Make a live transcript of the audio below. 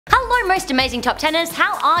Hello most amazing top 10ers,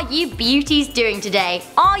 how are you beauties doing today?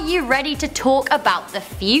 Are you ready to talk about the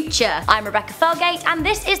future? I'm Rebecca Felgate and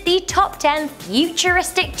this is the top 10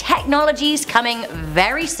 futuristic technologies coming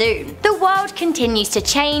very soon. The world continues to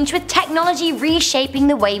change with technology reshaping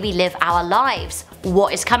the way we live our lives.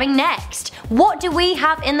 What is coming next? What do we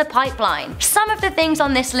have in the pipeline? Some of the things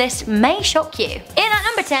on this list may shock you. In at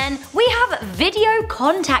number 10, we have video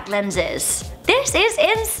contact lenses. This is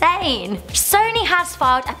insane! Sony has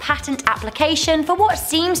filed a patent application for what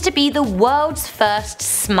seems to be the world's first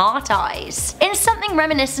smart eyes. In something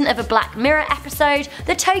reminiscent of a Black Mirror episode,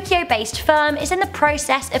 the Tokyo-based firm is in the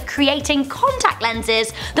process of creating contact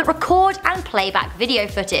lenses that record and play back video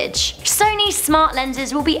footage. Sony's smart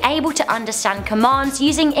lenses will be able to understand commands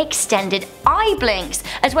using extended eye blinks,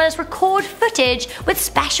 as well as record footage with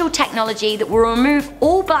special technology that will remove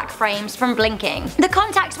all black frames from blinking. The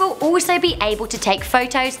contacts will also be able to take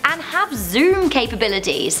photos and have zoom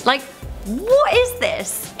capabilities. Like, what is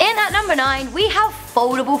this? In at number 9, we have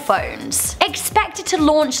foldable phones. Expected to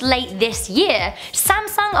launch late this year,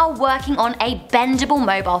 Samsung are working on a bendable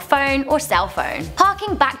mobile phone or cell phone.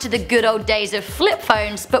 Harking back to the good old days of flip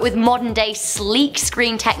phones but with modern day sleek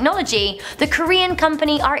screen technology, the Korean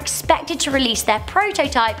company are expected to release their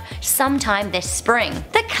prototype sometime this spring.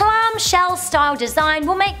 The clamshell style design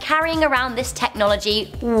will make carrying around this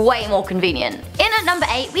technology way more convenient. In at number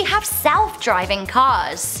 8, we have self-driving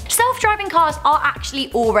cars. Self-driving cars are actually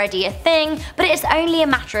already a thing, but it is only a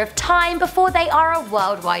matter of time before they are a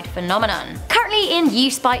worldwide phenomenon. Currently in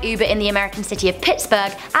use by Uber in the American city of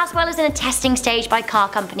Pittsburgh, as well as in a testing stage by car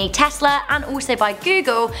company Tesla and also by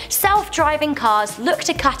Google, self-driving cars look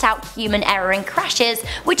to cut out human error in crashes,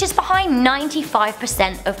 which is behind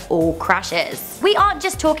 95% of all crashes. We aren't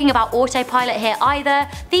just talking about autopilot here either,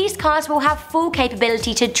 these cars will have full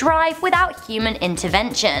capability to drive without human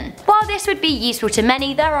intervention. While this would be useful to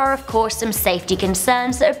many, there are of course some safety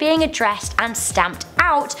concerns that are being addressed and stamped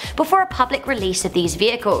out before a public release of these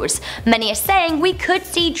vehicles. Many are saying we could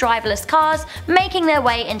see driverless cars making their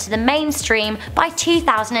way into the mainstream by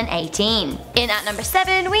 2018. In at number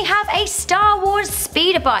 7, we have a Star Wars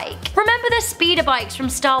speeder bike. Remember the speeder bikes from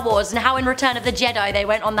Star Wars and how in Return of the Jedi they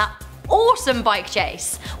went on that awesome bike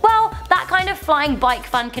chase? Well, that kind of flying bike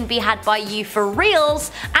fun can be had by you for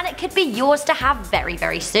reals, and it could be yours to have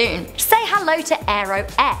very soon. Say hello to Aero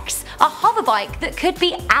X, a hover bike that could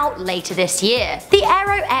be out later this year. The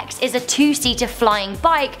Aero X is a two-seater flying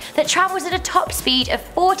bike that travels at a top speed of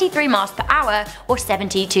 43 miles per hour or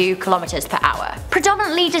 72 kilometers per hour.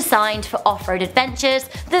 Predominantly designed for off-road adventures,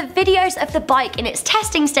 the videos of the bike in its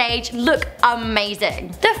testing stage look amazing.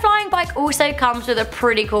 The flying bike also comes with a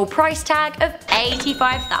pretty cool price tag of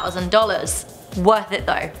 $85,000. Worth it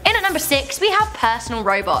though. In at number 6, we have personal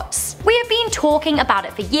robots. We have been talking about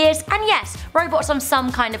it for years, and yes, robots on some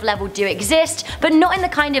kind of level do exist, but not in the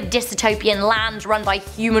kind of dystopian land run by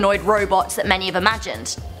humanoid robots that many have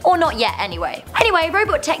imagined. Or not yet anyway. Anyway,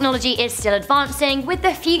 robot technology is still advancing, with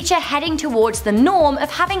the future heading towards the norm of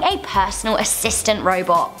having a personal assistant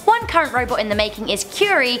robot. One current robot in the making is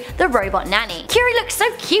Curie, the robot nanny. Curie looks so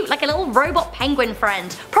cute, like a little robot penguin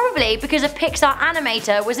friend, probably because a Pixar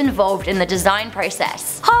animator was involved in the design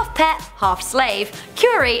process. Half pet, half slave,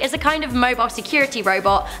 Curie is a kind of mobile security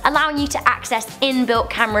robot, allowing you to access inbuilt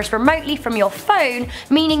cameras remotely from your phone,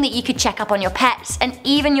 meaning that you could check up on your pets and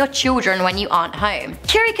even your children when you aren't home.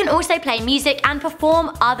 Curie can also play music and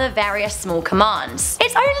perform other various small commands.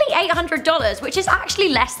 It's only $800, which is actually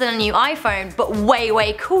less than a new iPhone, but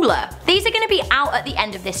way cooler. These are going to be out at the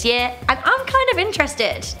end of this year, and I'm kind of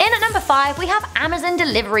interested. In at number 5, we have Amazon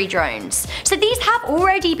delivery drones. So these have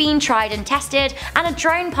already been tried and tested, and a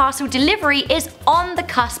drone parcel delivery is on the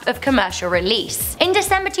cusp of commercial release. In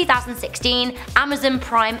December 2016, Amazon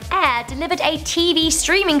Prime Air delivered a TV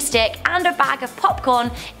streaming stick and a bag of popcorn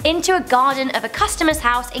into a garden of a customer's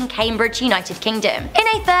house in Cambridge, United Kingdom. In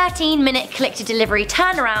a 13-minute click-to-delivery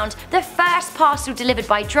turnaround, the first parcel delivered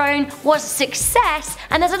by drone was a success,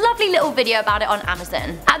 and there's a lovely little video about it on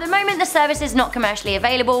Amazon. At the moment, the service is not commercially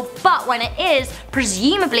available, but when it is,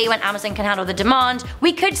 presumably when Amazon can handle the demand,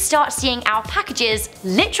 we could start seeing our packages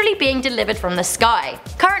literally being delivered from the sky.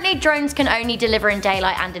 Currently, drones can only deliver in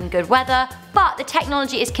daylight and in good weather, but the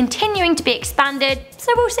technology is continuing to be expanded,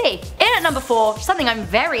 so we'll see. In at number 4, something I'm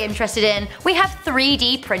very interested in, we have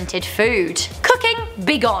 3D printed food. Cooking,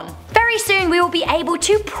 big on. Very Very soon we will be able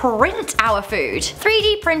to print our food.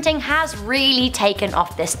 3D printing has really taken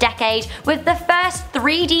off this decade, with the first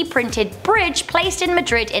 3D printed bridge placed in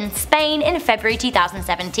Madrid in Spain in February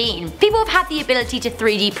 2017. People have had the ability to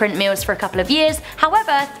 3D print meals for a couple of years,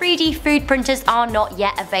 however 3D food printers are not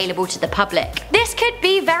yet available to the public. This could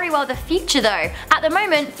be very well the future though. At the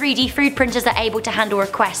moment 3D food printers are able to handle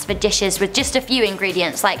requests for dishes with just a few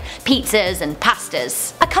ingredients like pizzas and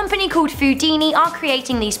pastas. A company called Foodini are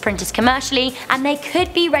creating these printers commercially, and they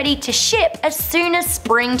could be ready to ship as soon as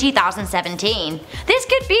spring 2017. This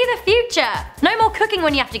could be the future! No more cooking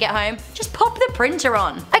when you have to get home, just pop the printer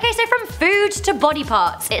on. Okay, so from food to body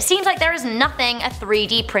parts, it seems like there is nothing a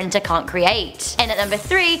 3D printer can't create. And at number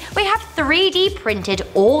 3, we have 3D printed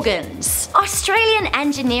organs. Australian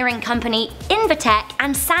engineering company Invitech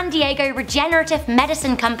and San Diego regenerative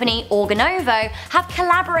medicine company Organovo have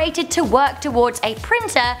collaborated to work towards a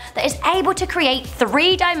printer that is able to create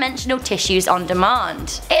 3-dimensional tissues on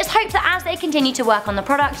demand. It is hoped that as they continue to work on the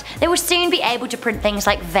product, they will soon be able to print things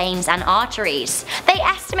like veins and arteries. They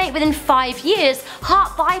estimate within 5 years,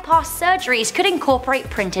 heart bypass surgeries could incorporate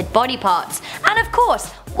printed body parts. And of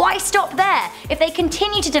course, why stop there? If they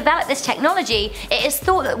continue to develop this technology, it is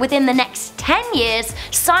thought that within the next 10 years,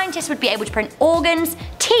 scientists would be able to print organs,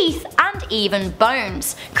 teeth, and even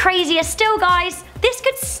bones. Crazier still, guys, this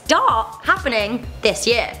could start happening this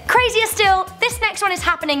year. Crazier still, this next one is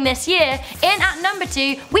happening this year. In at number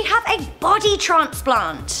 2, we have a body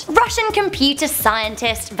transplant. Russian computer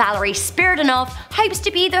scientist Valery Spiridonov hopes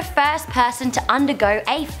to be the first person to undergo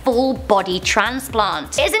a full body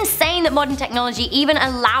transplant. It is insane that modern technology even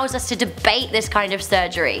allows us to debate this kind of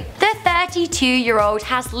surgery. The 32-year-old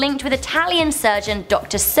has linked with Italian surgeon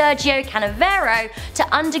Dr. Sergio Canavero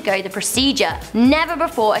to undergo the procedure, never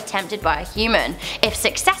before attempted by a human. If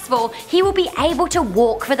successful, he will be able to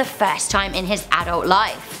walk for the first time in his adult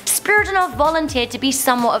life. Spiridonov volunteered to be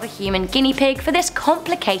somewhat of a human guinea pig for this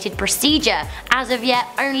complicated procedure, as of yet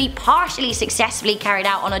only partially successfully carried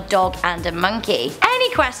out on a dog and a monkey.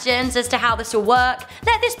 Any questions as to how this will work?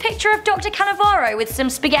 Let this picture of Dr. Cannavaro with some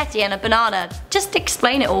spaghetti and a banana just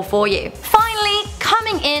explain it all for you. Finally,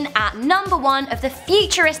 coming in at number 1 of the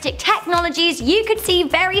futuristic technologies you could see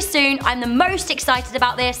very soon, I'm the most excited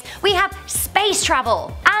about this, we have space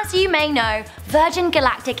travel. As you may know, Virgin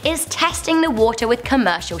Galactic is testing the water with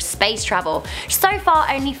commercial space travel. So far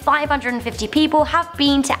only 550 people have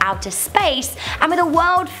been to outer space, and with a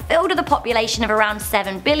world filled with a population of around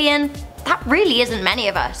 7 billion, that really isn't many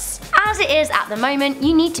of us. As it is at the moment,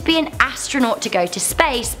 you need to be an astronaut to go to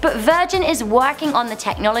space, but Virgin is working on the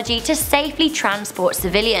technology to safely transport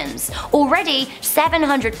civilians. Already,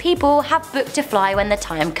 700 people have booked to fly when the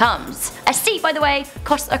time comes. A seat, by the way,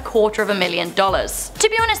 costs $250,000. To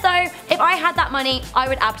be honest though, if I had that money, I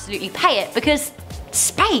would absolutely pay it, because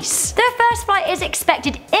space. Their first flight is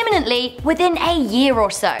expected imminently within a year or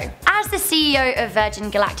so. As the CEO of Virgin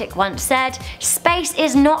Galactic once said, space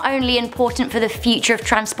is not only important for the future of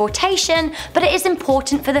transportation, but it is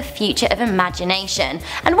important for the future of imagination.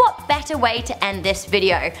 And what better way to end this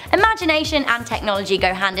video? Imagination and technology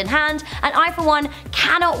go hand in hand, and I for one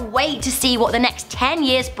cannot wait to see what the next 10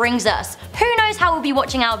 years brings us. Who knows how we'll be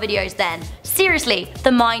watching our videos then? Seriously,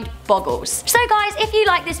 the mind boggles. So guys, if you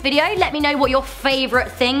like this video, let me know what your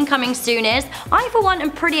favourite thing coming soon is. I for one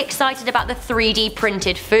am pretty excited about the 3D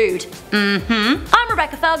printed food. I'm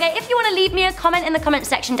Rebecca Felgate. If you want to leave me a comment in the comment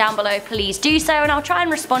section down below, please do so, and I'll try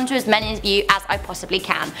and respond to as many of you as I possibly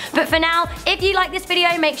can. But for now, if you like this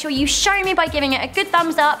video, make sure you show me by giving it a good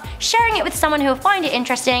thumbs up, sharing it with someone who will find it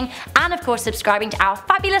interesting, and of course subscribing to our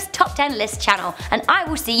fabulous top 10 list channel. And I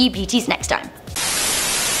will see you beauties next time.